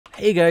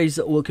Hey guys,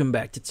 welcome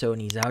back to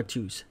Tony's How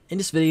To's. In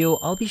this video,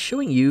 I'll be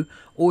showing you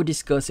or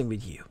discussing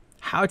with you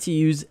how to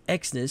use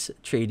Exness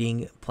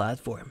Trading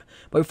Platform.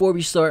 But before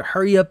we start,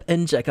 hurry up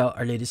and check out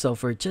our latest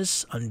offer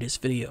just on this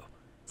video.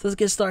 So let's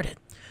get started.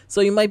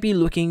 So you might be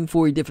looking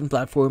for a different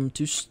platform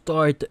to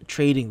start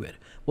trading with.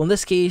 Well, in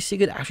this case, you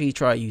could actually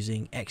try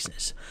using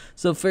Exness.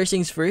 So first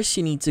things first,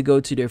 you need to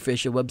go to their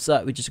official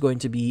website, which is going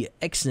to be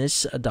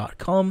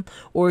exness.com,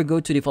 or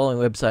go to the following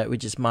website,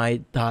 which is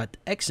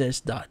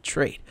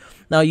my.exness.trade.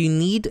 Now, you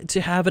need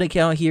to have an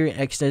account here in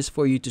Exness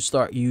for you to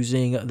start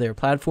using their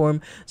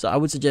platform. So I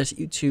would suggest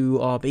you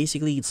to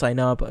basically sign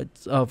up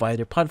via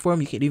their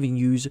platform. You can even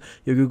use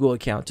your Google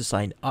account to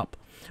sign up.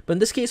 But in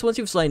this case, once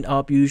you've signed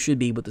up, you should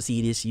be able to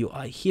see this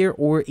UI here,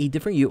 or a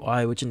different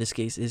UI, which in this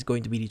case is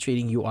going to be the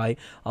trading UI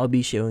I'll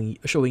be showing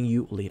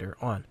you later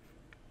on.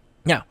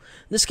 Now,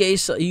 in this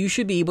case, you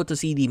should be able to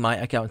see the My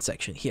Account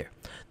section here.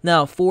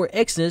 Now, for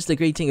Exness, the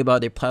great thing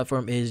about their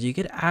platform is you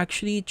could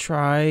actually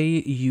try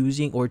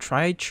using or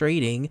try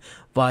trading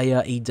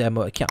via a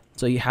demo account.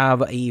 So you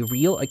have a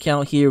real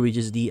account here, which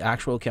is the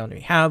actual account you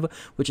have,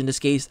 which in this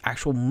case,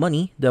 actual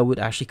money that would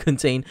actually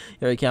contain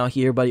your account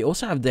here. But you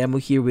also have demo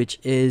here, which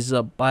is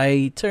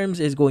by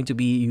terms is going to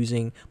be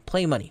using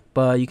play money.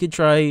 But you could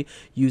try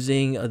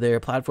using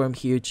their platform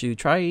here to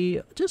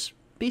try just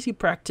basically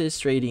practice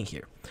trading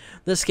here.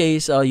 In this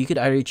case, you could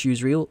either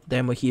choose real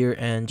demo here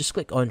and just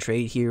click on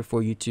trade here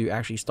for you to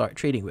actually start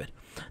trading with.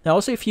 Now,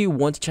 also, if you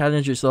want to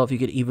challenge yourself, you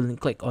could even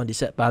click on the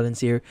set balance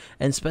here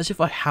and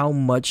specify how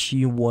much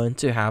you want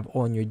to have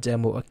on your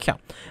demo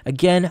account.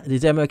 Again, the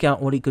demo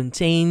account only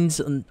contains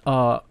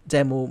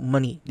demo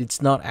money.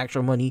 It's not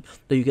actual money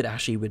that you could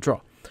actually withdraw.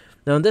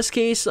 Now, in this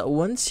case,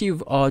 once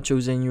you've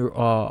chosen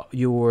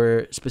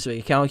your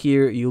specific account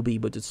here, you'll be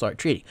able to start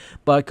trading.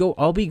 But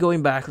I'll be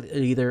going back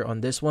later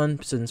on this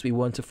one since we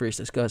want to first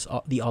discuss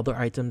the other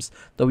items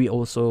that we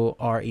also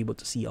are able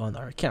to see on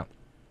our account.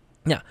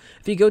 Now,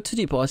 if you go to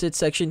the deposit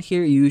section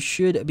here, you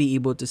should be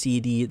able to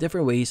see the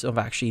different ways of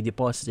actually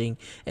depositing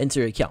into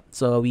your account.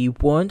 So we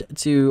want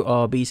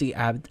to basically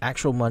add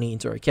actual money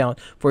into our account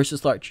for us to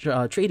start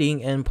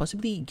trading and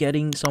possibly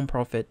getting some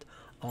profit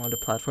on the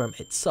platform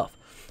itself.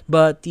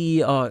 But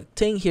the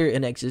thing here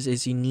in Exness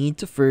is you need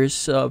to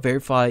first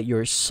verify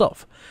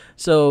yourself.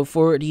 So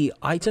for the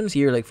items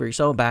here, like for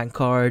example, bank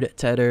card,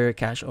 tether,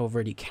 cash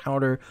over the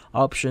counter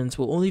options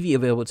will only be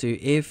available to you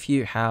if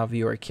you have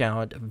your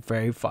account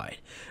verified.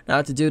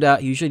 Now, to do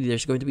that, usually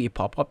there's going to be a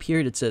pop-up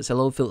here that says,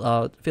 hello,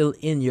 fill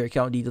in your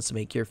account details to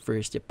make your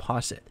first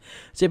deposit.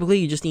 Typically,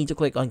 you just need to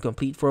click on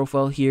complete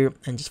profile here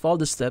and just follow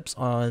the steps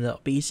on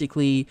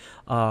basically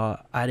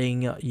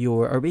adding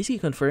basically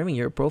confirming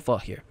your profile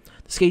here.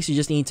 In this case, you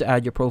just need to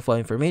add your profile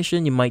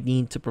information. You might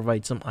need to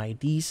provide some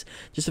IDs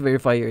just to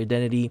verify your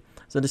identity.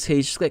 So in this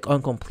case, just click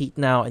on complete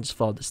now and just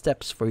follow the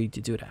steps for you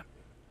to do that.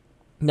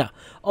 Now,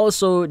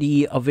 also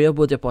the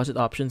available deposit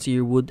options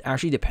here would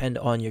actually depend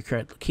on your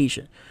current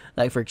location.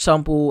 Like for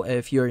example,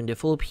 if you're in the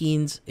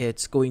Philippines,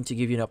 it's going to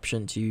give you an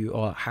option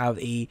to have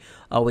a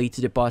way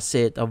to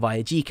deposit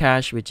via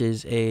Gcash, which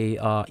is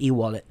a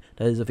e-wallet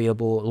that is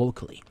available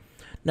locally.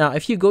 Now,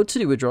 if you go to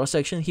the withdraw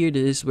section here,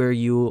 this is where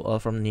you,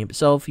 from the name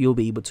itself, you'll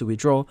be able to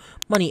withdraw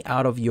money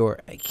out of your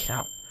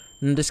account.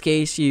 In this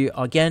case, you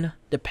again,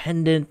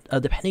 depending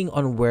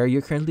on where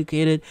you're currently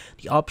located,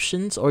 the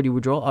options or the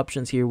withdrawal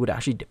options here would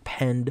actually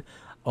depend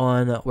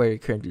on where you're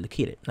currently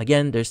located.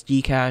 Again, there's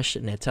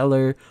Gcash,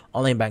 Neteller,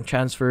 online bank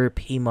transfer,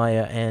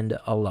 PayMaya, and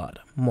a lot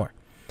more.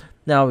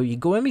 Now,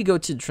 when we go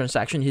to the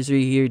transaction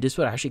history here, this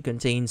one actually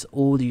contains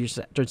all the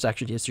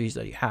transaction histories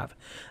that you have.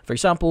 For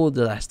example,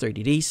 the last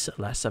 30 days,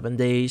 last 7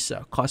 days,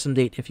 custom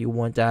date if you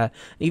want that,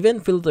 even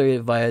filter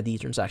it via the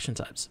transaction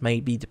types.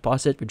 Might be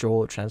deposit,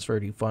 withdrawal, transfer,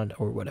 refund,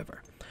 or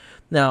whatever.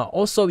 Now,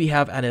 also we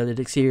have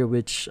analytics here,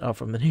 which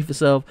from the name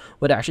itself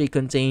would actually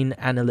contain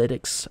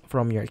analytics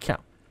from your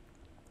account.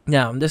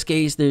 Now, in this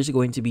case, there's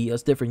going to be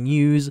different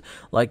news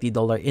like the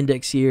dollar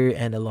index here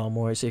and a lot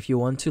more. So if you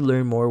want to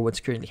learn more what's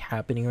currently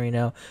happening right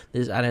now,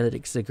 this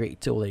analytics is a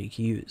great tool that you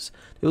can use.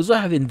 They also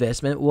have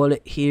investment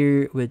wallet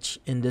here, which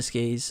in this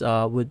case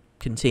would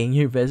contain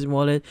your investment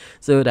wallet.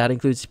 So that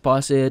includes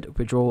deposit,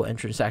 withdrawal, and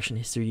transaction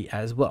history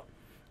as well.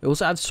 We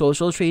also have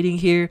social trading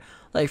here.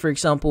 Like for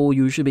example,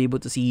 you should be able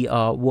to see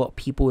what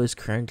people is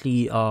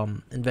currently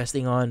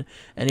investing on,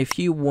 and if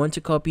you want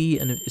to copy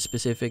a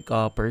specific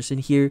person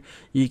here,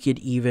 you could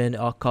even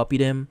copy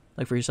them.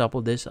 Like for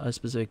example, this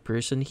specific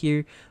person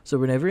here. So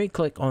whenever you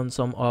click on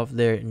some of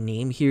their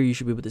name here, you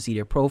should be able to see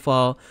their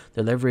profile,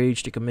 the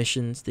leverage, the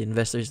commissions, the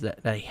investors that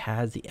he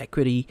has, the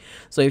equity.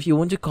 So if you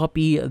want to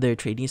copy their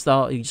trading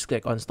style, you just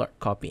click on start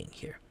copying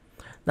here.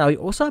 Now, we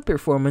also have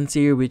performance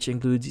here, which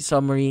includes the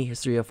summary,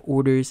 history of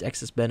orders,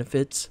 excess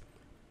benefits,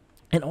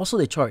 and also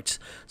the charts.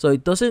 So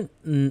it doesn't,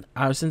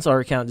 since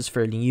our account is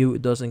fairly new,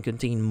 it doesn't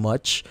contain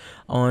much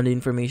on the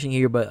information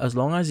here. But as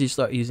long as you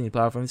start using the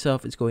platform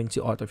itself, it's going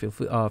to auto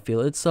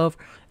fill itself,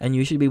 and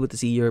you should be able to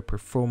see your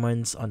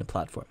performance on the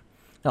platform.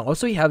 Now,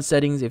 also you have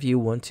settings if you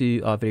want to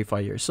verify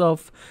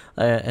yourself,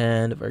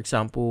 and for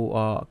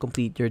example,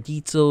 complete your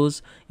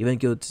details, even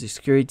go to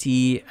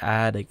security,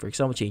 add, like for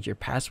example, change your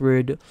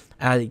password,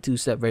 add a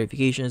two-step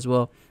verification as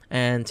well,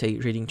 and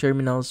take trading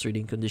terminals,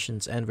 trading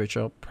conditions, and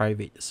virtual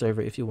private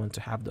server if you want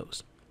to have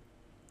those.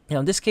 Now,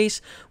 in this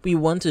case, we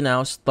want to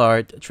now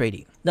start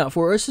trading. Now,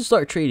 for us to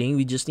start trading,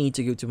 we just need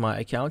to go to my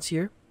accounts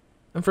here.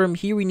 And from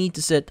here, we need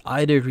to set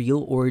either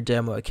real or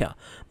demo account.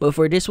 But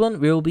for this one,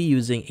 we'll be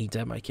using a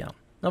demo account.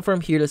 Now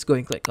from here, let's go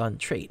and click on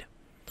trade.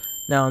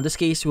 Now in this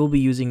case, we'll be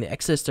using the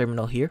Exness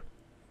terminal here.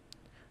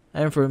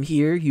 And from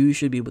here, you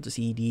should be able to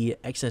see the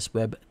Exness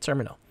web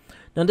terminal.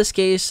 Now in this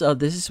case,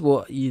 this is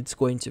what it's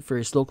going to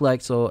first look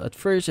like. So at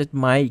first, it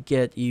might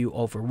get you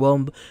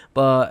overwhelmed,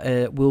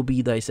 but we'll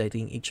be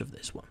dissecting each of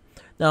this one.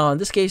 Now in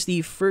this case,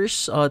 the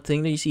first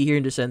thing that you see here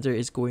in the center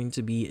is going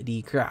to be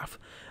the graph.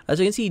 As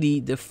you can see,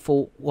 the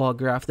default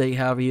graph that you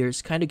have here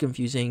is kind of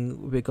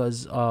confusing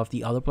because of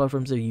the other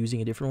platforms that are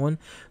using a different one.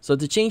 So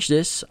to change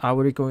this, I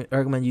would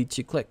recommend you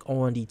to click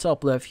on the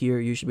top left here.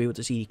 You should be able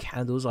to see the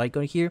candles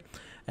icon here.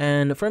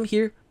 And from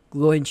here,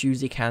 go ahead and choose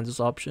the candles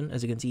option.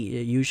 As you can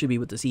see, you should be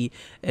able to see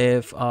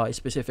if a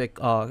specific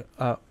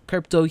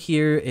crypto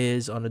here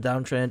is on a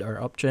downtrend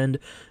or uptrend.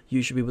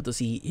 You should be able to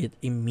see it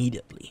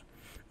immediately.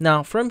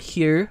 Now from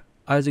here,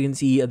 as you can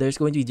see, there's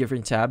going to be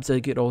different tabs that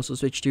you could also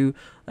switch to,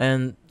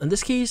 and in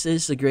this case,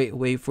 it's a great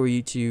way for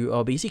you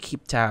to basically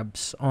keep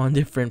tabs on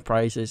different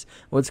prices,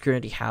 what's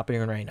currently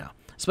happening right now,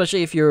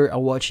 especially if you're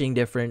watching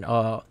different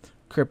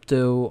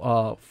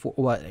crypto for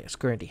what is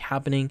currently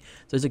happening.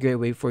 So it's a great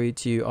way for you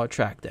to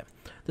track them.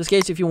 In this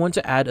case, if you want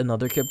to add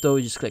another crypto,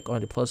 you just click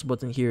on the plus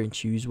button here and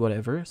choose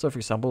whatever. So for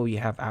example, we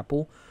have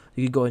Apple.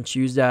 You can go and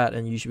choose that,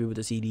 and you should be able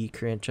to see the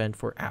current trend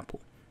for Apple.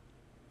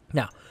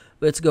 Now,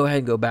 let's go ahead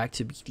and go back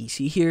to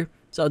BTC here.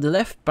 So the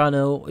left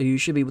panel, you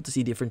should be able to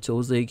see different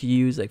tools that you can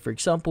use. Like for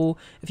example,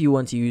 if you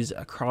want to use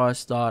a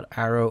cross, dot,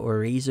 arrow, or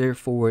razor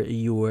for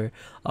your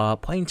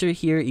pointer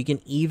here, you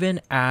can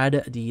even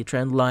add the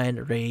trend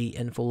line, ray,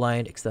 info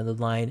line, extended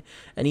line,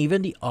 and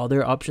even the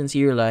other options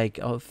here like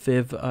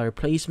fib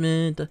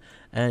replacement,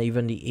 and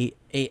even the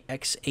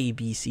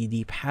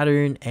XABCD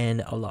pattern,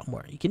 and a lot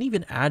more. You can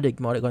even add like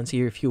emoticons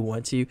here if you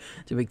want to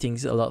make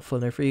things a lot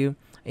funner for you.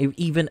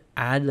 Even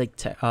add like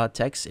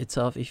text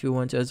itself if you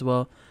want to as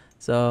well.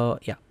 So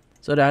yeah,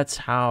 so that's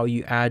how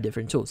you add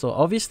different tools. So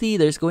obviously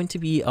there's going to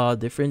be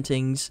different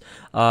things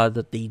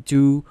that they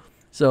do.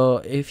 So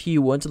if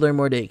you want to learn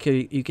more,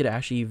 you could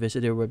actually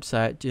visit their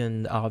website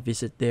and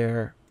visit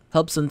their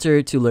help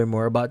center to learn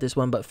more about this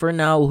one. But for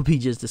now, we'll be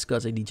just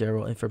discussing the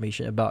general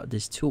information about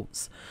these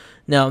tools.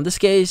 Now in this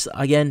case,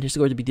 again, there's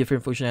going to be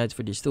different functionalities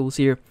for these tools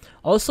here.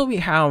 Also, we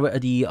have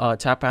the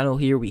tab panel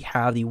here. We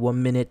have the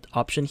 1 minute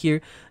option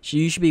here, so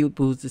you should be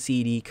able to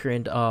see the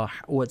current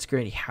what's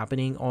currently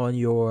happening on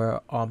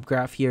your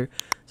graph here.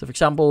 So for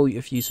example,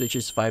 if you switch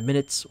this 5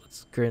 minutes,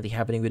 what's currently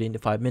happening within the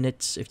 5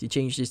 minutes. If you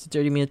change this to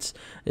 30 minutes,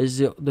 is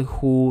the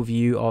whole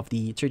view of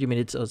the 30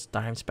 minutes of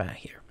time span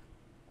here.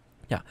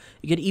 Yeah,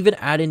 you can even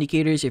add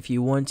indicators if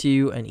you want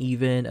to, and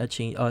even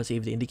change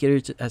save the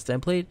indicators as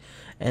template,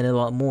 and a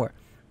lot more.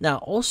 Now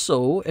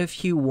also,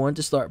 if you want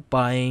to start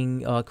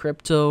buying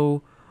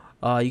crypto,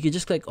 you can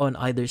just click on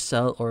either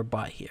sell or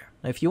buy here.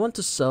 Now, if you want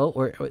to sell,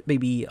 or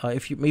maybe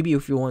if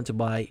you want to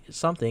buy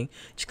something,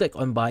 just click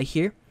on buy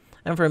here,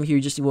 and from here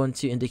just want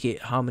to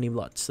indicate how many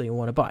lots that you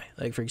want to buy.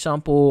 Like for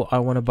example, I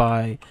want to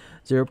buy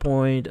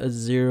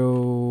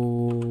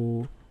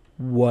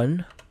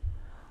 0.01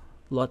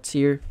 lots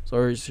here,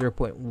 or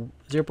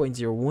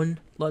 0.01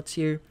 lots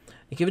here.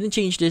 You can even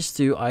change this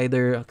to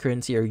either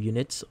currency or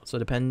units, so it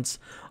depends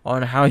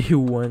on how you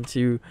want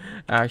to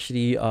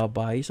actually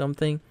buy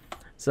something.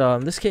 So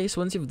in this case,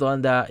 once you've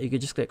done that, you can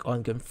just click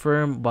on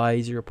confirm by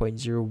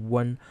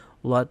 0.01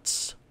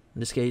 lots.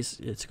 In this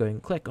case, it's going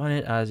to click on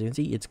it. As you can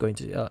see, it's going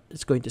to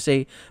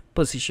say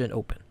position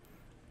open.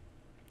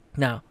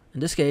 Now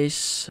in this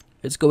case,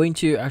 it's going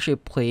to actually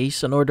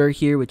place an order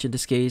here, which in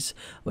this case,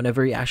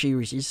 whenever it actually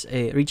reaches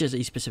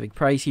a specific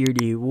price here,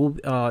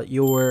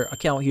 your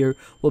account here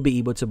will be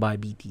able to buy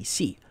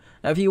BTC.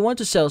 Now, if you want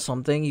to sell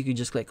something, you can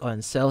just click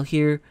on sell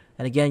here,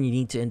 and again, you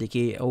need to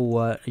indicate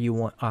what you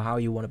want, how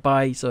you want to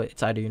buy. So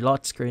it's either in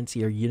lots,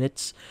 currency, or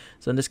units.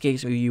 So in this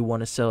case, if you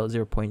want to sell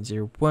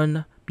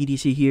 0.01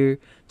 BTC here,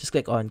 just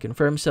click on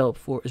confirm sell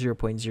for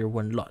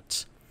 0.01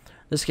 lots.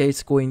 In this case,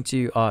 it's going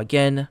to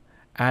again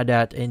add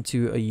that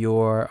into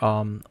your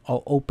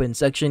open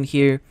section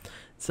here.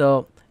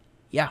 So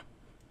yeah,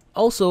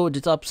 also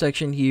the top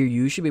section here,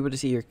 you should be able to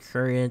see your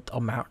current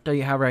amount that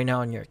you have right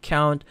now on your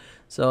account.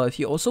 So if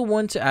you also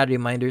want to add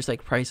reminders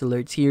like price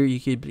alerts here,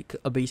 you could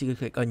basically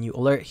click on new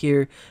alert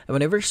here, and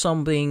whenever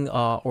something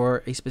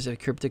or a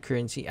specific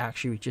cryptocurrency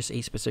actually reaches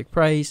a specific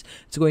price,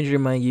 it's going to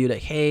remind you that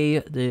hey,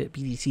 the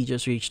BTC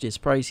just reached this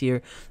price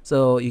here.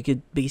 So you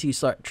could basically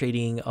start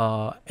trading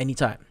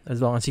anytime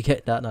as long as you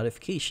get that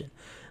notification.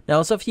 Now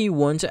also, if you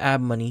want to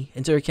add money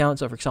into your account,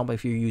 so for example,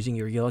 if you're using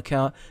your real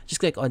account, just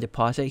click on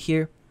deposit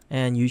here,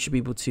 and you should be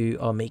able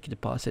to make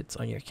deposits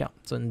on your account.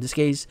 So in this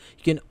case,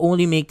 you can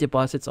only make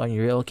deposits on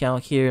your real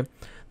account here.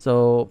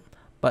 So,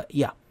 but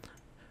yeah,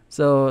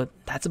 so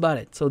that's about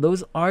it. So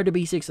those are the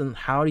basics on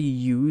how to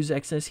use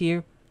Exness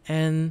here,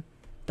 and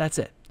that's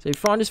it. So if you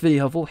found this video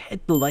helpful,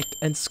 hit the like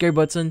and subscribe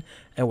button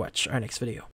and watch our next video.